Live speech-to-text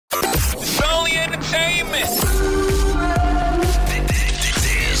Amen.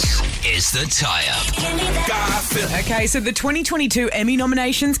 This is the tie-up. Okay, so the 2022 Emmy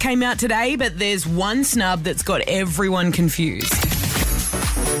nominations came out today, but there's one snub that's got everyone confused.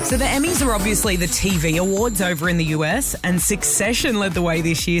 So the Emmys are obviously the TV awards over in the US, and Succession led the way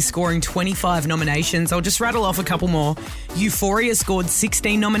this year, scoring 25 nominations. I'll just rattle off a couple more. Euphoria scored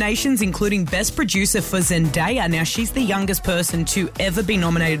 16 nominations, including Best Producer for Zendaya. Now, she's the youngest person to ever be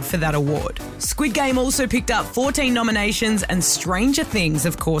nominated for that award. Squid Game also picked up 14 nominations, and Stranger Things,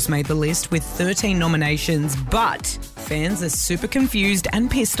 of course, made the list with 13 nominations. But fans are super confused and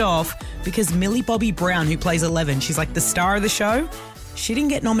pissed off because Millie Bobby Brown, who plays Eleven, she's like the star of the show, she didn't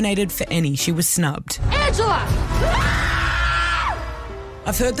get nominated for any. She was snubbed. Angela!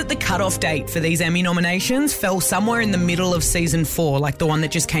 I've heard that the cutoff date for these Emmy nominations fell somewhere in the middle of season 4, like the one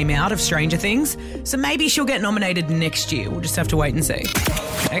that just came out of Stranger Things. So maybe she'll get nominated next year. We'll just have to wait and see.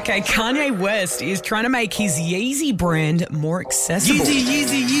 Okay, Kanye West is trying to make his Yeezy brand more accessible.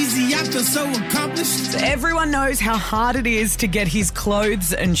 Yeezy, I feel so accomplished. So everyone knows how hard it is to get his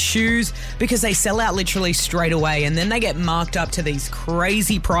clothes and shoes because they sell out literally straight away and then they get marked up to these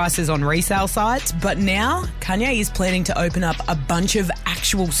crazy prices on resale sites. But now, Kanye is planning to open up a bunch of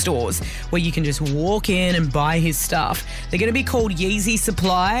actual stores where you can just walk in and buy his stuff. They're going to be called Yeezy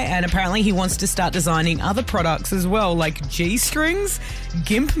Supply, and apparently he wants to start designing other products as well, like G-strings,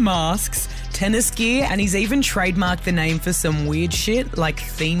 gimp masks, tennis gear, and he's even trademarked the name for some weird shit like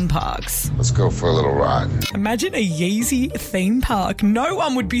theme parks. Let's go for a little ride. Imagine a Yeezy theme park. No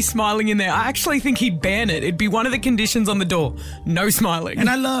one would be smiling in there. I actually think he'd ban it. It'd be one of the conditions on the door. No smiling. And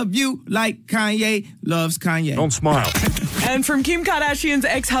I love you like Kanye loves Kanye. Don't smile. And from Kim Kardashian's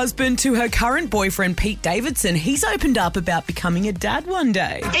ex-husband to her current boyfriend, Pete Davidson, he's opened up about becoming a dad one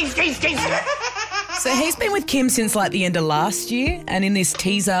day. So he's been with Kim since like the end of last year, and in this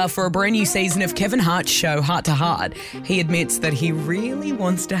teaser for a brand new season of Kevin Hart's show, Heart to Heart, he admits that he really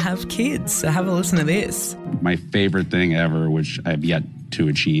wants to have kids. So have a listen to this. My favorite thing ever, which I've yet to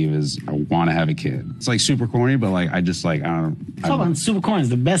achieve, is I want to have a kid. It's like super corny, but like I don't. Talk about super corny. It's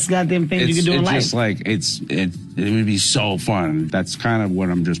the best goddamn thing you can do in life. It's just like it would be so fun. That's kind of what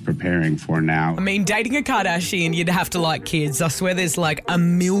I'm just preparing for now. I mean, dating a Kardashian, you'd have to like kids. I swear there's like a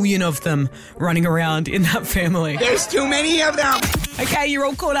million of them running around in that family. There's too many of them. Okay, you're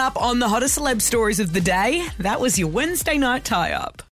all caught up on the hottest celeb stories of the day. That was your Wednesday night tie-up.